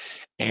others?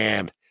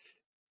 And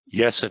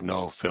yes and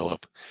no,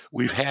 Philip.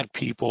 We've had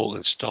people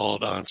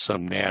installed on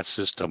some NAS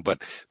system,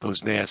 but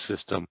those NAS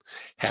systems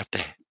have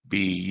to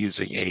be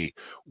using a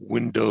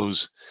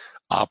Windows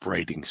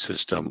operating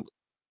system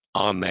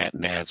on that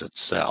NAS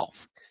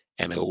itself,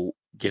 and it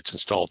gets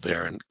installed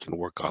there and can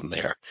work on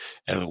there.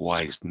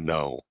 Otherwise,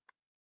 no.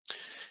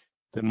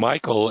 Then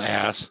Michael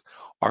asks,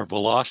 are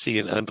Velocity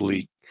and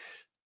Undelete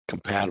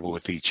compatible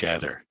with each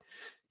other?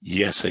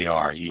 Yes, they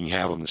are. You can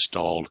have them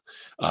installed,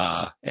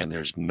 and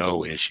there's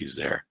no issues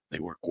there. They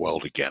work well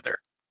together.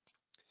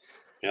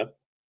 Yep.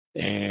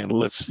 And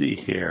let's see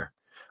here.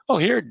 Oh,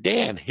 here,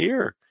 Dan,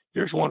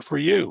 here's one for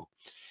you.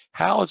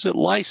 How is it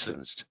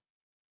licensed?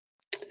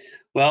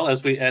 Well,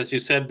 as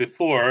you said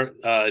before,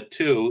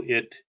 too,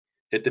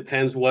 it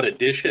depends what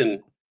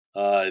edition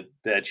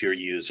that you're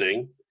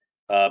using.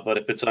 But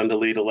if it's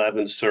Undelete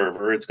 11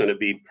 server, it's going to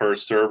be per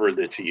server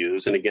that you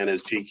use. And again,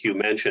 as GQ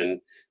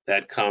mentioned,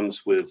 that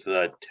comes with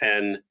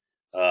 10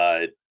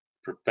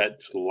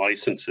 perpetual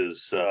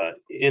licenses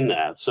in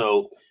that.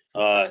 So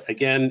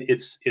again,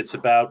 it's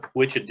about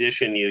which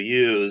edition you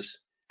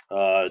use.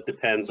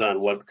 Depends on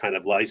what kind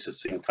of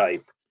licensing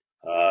type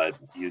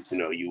you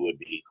would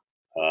be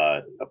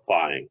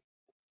applying.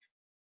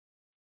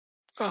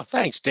 Oh,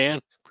 thanks, Dan.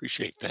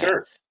 Appreciate that.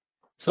 Sure.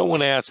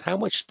 Someone asks, how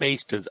much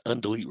space does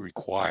Undelete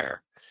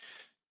require?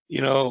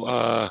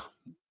 The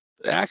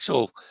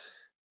actual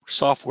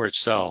software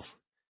itself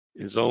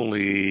is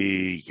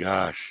only,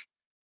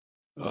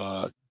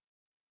 100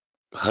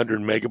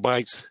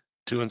 megabytes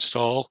to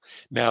install.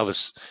 Now,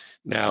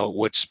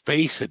 what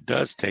space it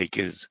does take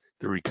is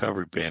the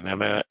recovery bin.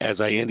 And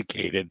as I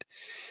indicated,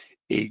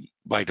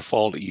 by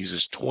default, it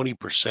uses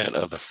 20%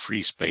 of the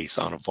free space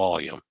on a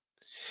volume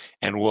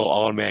and will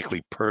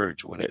automatically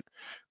purge when it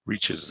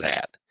reaches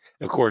that.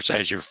 Of course,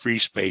 as your free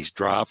space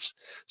drops,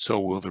 so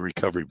will the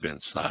recovery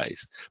bin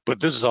size. But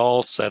this is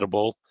all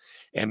settable.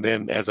 And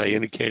then, as I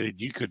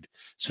indicated, you could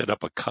set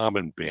up a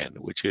common bin,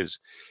 which is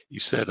you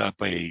set up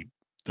the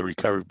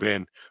recovery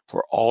bin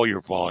for all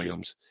your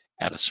volumes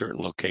at a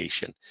certain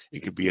location. It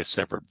could be a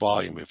separate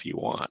volume if you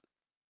want.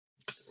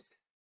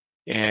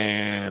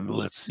 And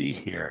let's see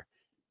here.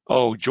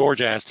 Oh,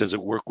 George asked, does it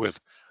work with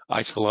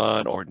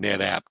Isilon or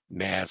NetApp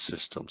NAS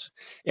systems?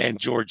 And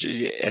George,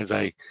 as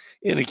I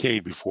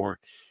indicated before,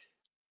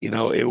 it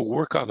will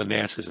work on the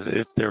NAS system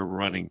if they're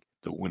running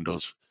the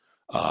Windows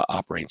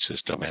operating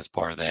system as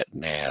part of that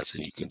NAS,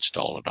 and you can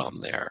install it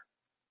on there.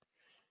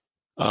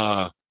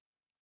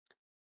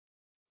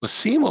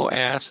 Massimo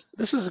asks,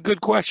 this is a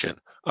good question.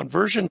 On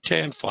version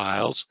 10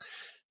 files,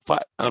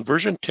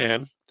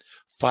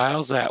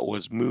 files that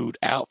was moved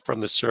out from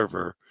the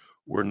server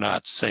were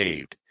not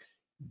saved.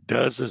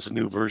 Does this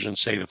new version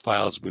say the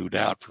files moved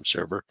out from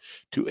server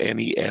to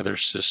any other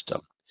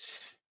system?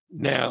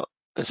 Now,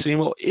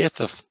 Massimo, if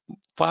the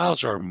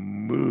files are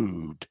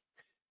moved,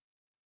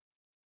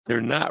 they're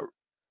not,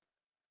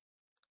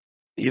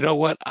 you know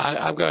what?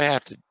 I'm going to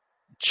have to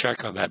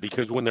check on that,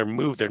 because when they're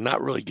moved, they're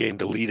not really getting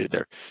deleted.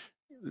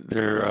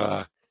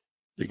 They're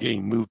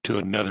getting moved to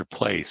another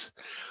place.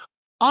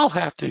 I'll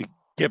have to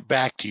get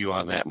back to you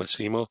on that,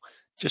 Massimo,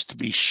 just to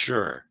be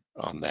sure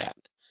on that.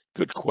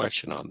 Good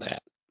question on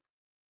that.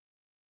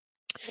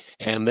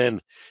 And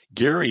then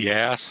Gary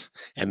asks,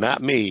 and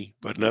not me,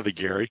 but another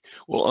Gary,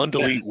 will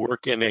Undelete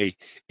work in a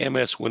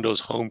MS Windows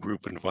home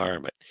group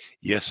environment?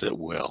 Yes, it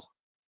will.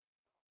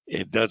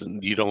 It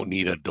doesn't, you don't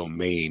need a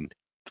domain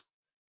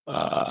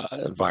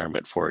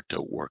environment for it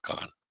to work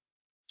on.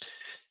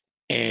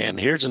 And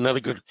here's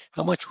another good,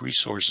 how much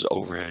resources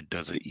overhead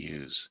does it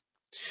use?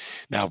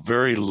 Now,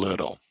 very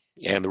little.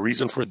 And the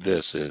reason for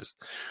this is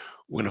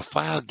when a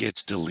file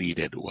gets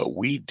deleted, what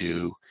we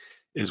do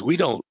is we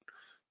don't,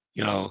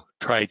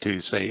 try to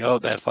say, oh,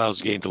 that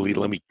file's getting deleted,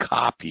 let me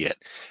copy it.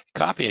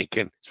 Copying it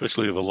can,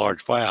 especially with a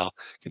large file,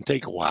 can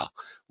take a while.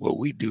 What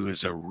we do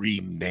is a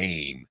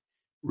rename.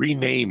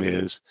 Rename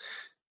is,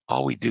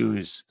 all we do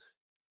is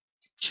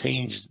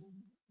change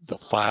the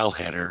file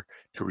header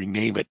to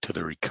rename it to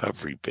the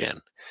recovery bin.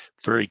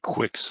 Very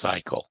quick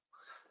cycle.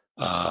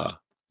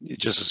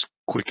 Just as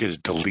quick as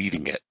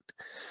deleting it.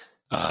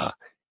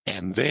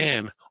 And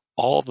then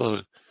all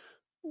the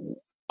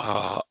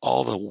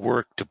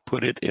work to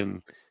put it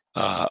in,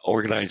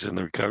 organized in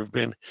the recovery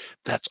bin,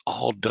 that's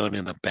all done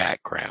in the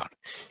background.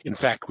 In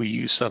fact, we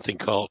use something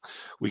called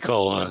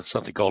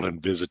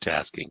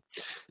invisitasking.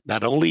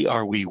 Not only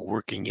are we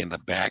working in the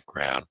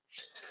background,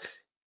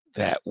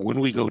 that when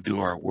we go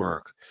do our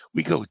work,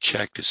 we go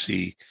check to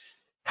see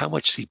how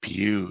much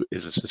CPU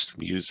is the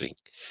system using,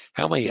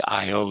 how many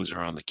IOs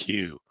are on the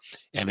queue,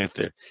 and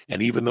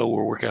even though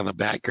we're working on the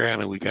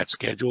background and we got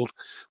scheduled,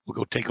 we'll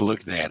go take a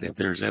look at that. If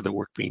there's other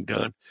work being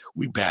done,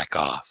 we back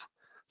off.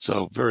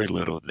 So very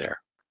little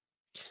there.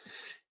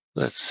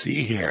 Let's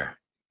see here.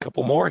 A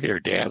couple more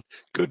here, Dan.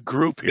 Good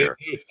group here.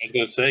 I was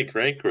going to say,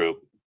 great group.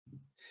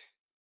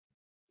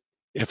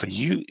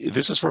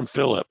 This is from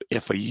Philip.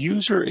 If a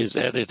user is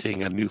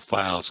editing a new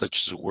file,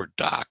 such as a Word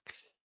doc,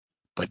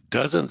 but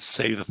doesn't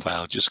save the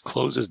file, just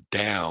closes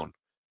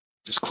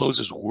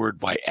Word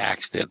by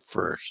accident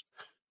first,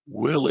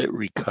 will it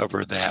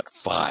recover that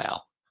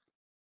file?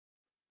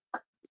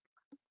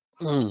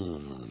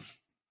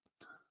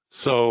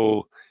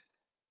 So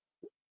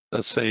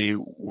let's say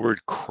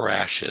Word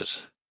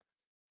crashes.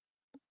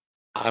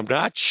 I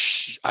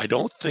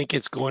don't think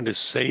it's going to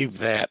save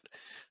that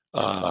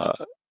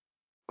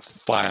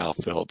file,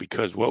 Phil,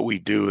 because what we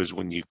do is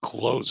when you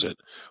close it,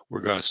 we're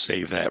going to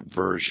save that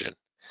version.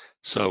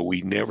 So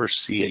we never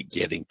see it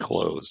getting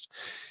closed.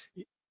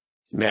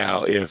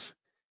 Now, if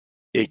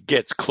it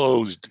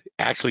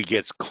actually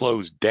gets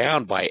closed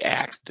down by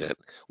accident,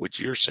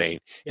 which you're saying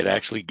it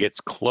actually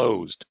gets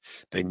closed,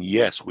 then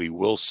yes, we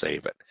will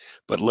save it.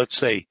 But let's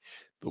say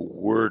the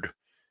Word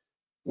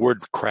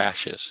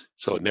crashes,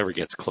 so it never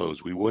gets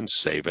closed. We wouldn't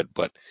save it,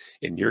 but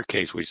in your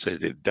case, we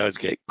said it does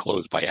get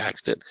closed by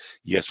accident.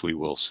 Yes, we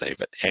will save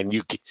it, and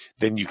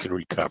then you can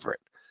recover it.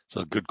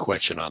 So good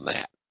question on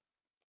that.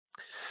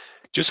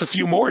 Just a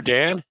few more,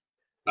 Dan.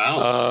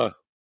 Wow.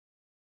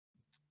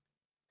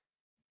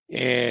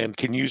 And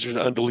can users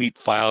undelete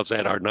files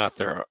that are not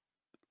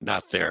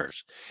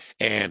theirs?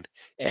 And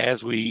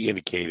as we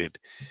indicated,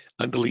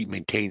 Undelete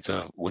maintains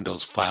a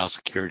Windows file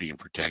security and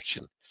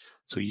protection.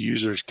 So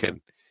users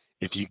can,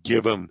 if you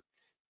give them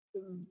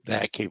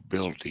that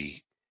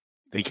capability,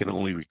 they can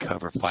only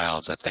recover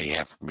files that they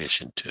have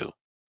permission to.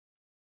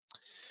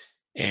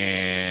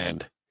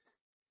 And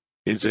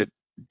is it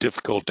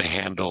difficult to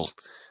handle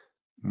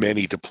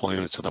many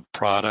deployments of the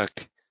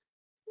product?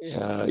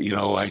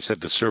 I said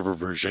the server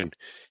version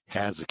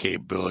has the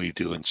capability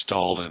to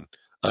install and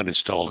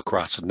uninstall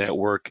across the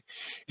network,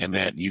 and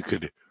that you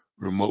could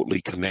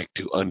remotely connect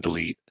to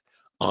Undelete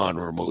on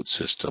remote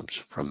systems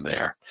from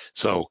there.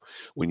 So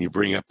when you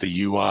bring up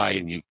the UI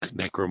and you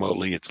connect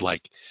remotely, it's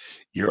like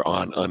you're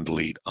on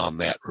Undelete on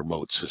that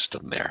remote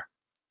system there.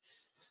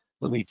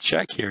 Let me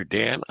check here,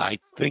 Dan. I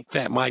think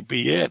that might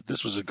be it.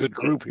 This was a good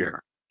group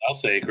here. I'll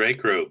say a great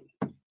group.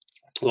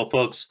 Well,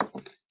 folks,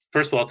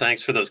 first of all,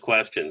 thanks for those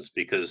questions,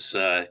 because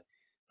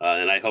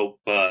and I hope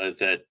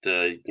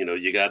that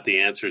you got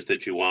the answers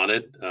that you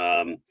wanted,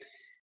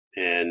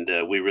 and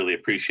we really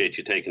appreciate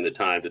you taking the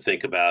time to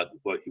think about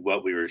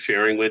what we were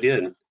sharing with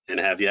you and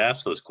have you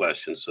ask those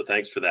questions. So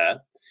thanks for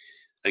that.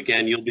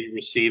 Again, you'll be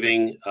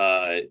receiving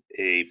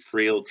a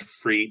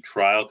free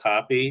trial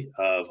copy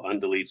of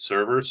Undelete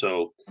Server,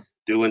 so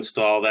do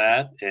install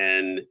that.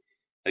 And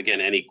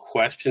again, any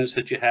questions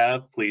that you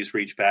have, please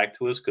reach back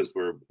to us, because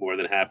we're more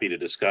than happy to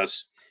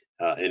discuss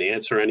and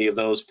answer any of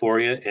those for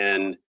you.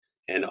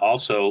 And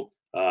also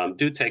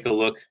do take a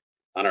look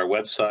on our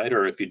website,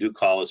 or if you do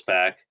call us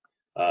back,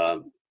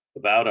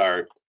 about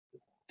our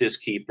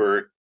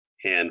Diskkeeper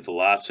and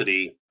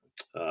Velocity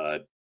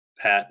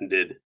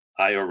patented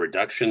IO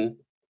reduction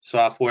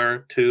software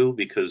too,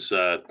 because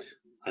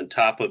on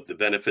top of the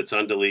benefits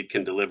Undelete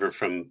can deliver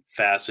from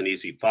fast and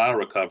easy file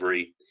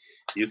recovery,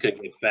 you can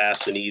get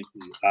fast and easy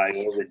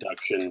IO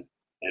reduction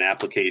and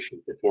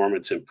application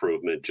performance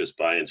improvement just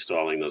by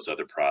installing those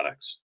other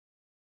products.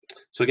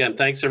 So again,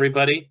 thanks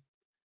everybody.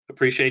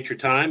 Appreciate your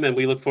time, and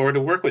we look forward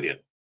to work with you.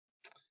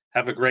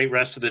 Have a great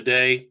rest of the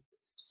day.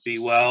 Be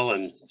well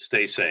and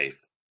stay safe.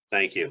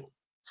 Thank you.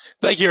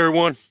 Thank you,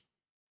 everyone.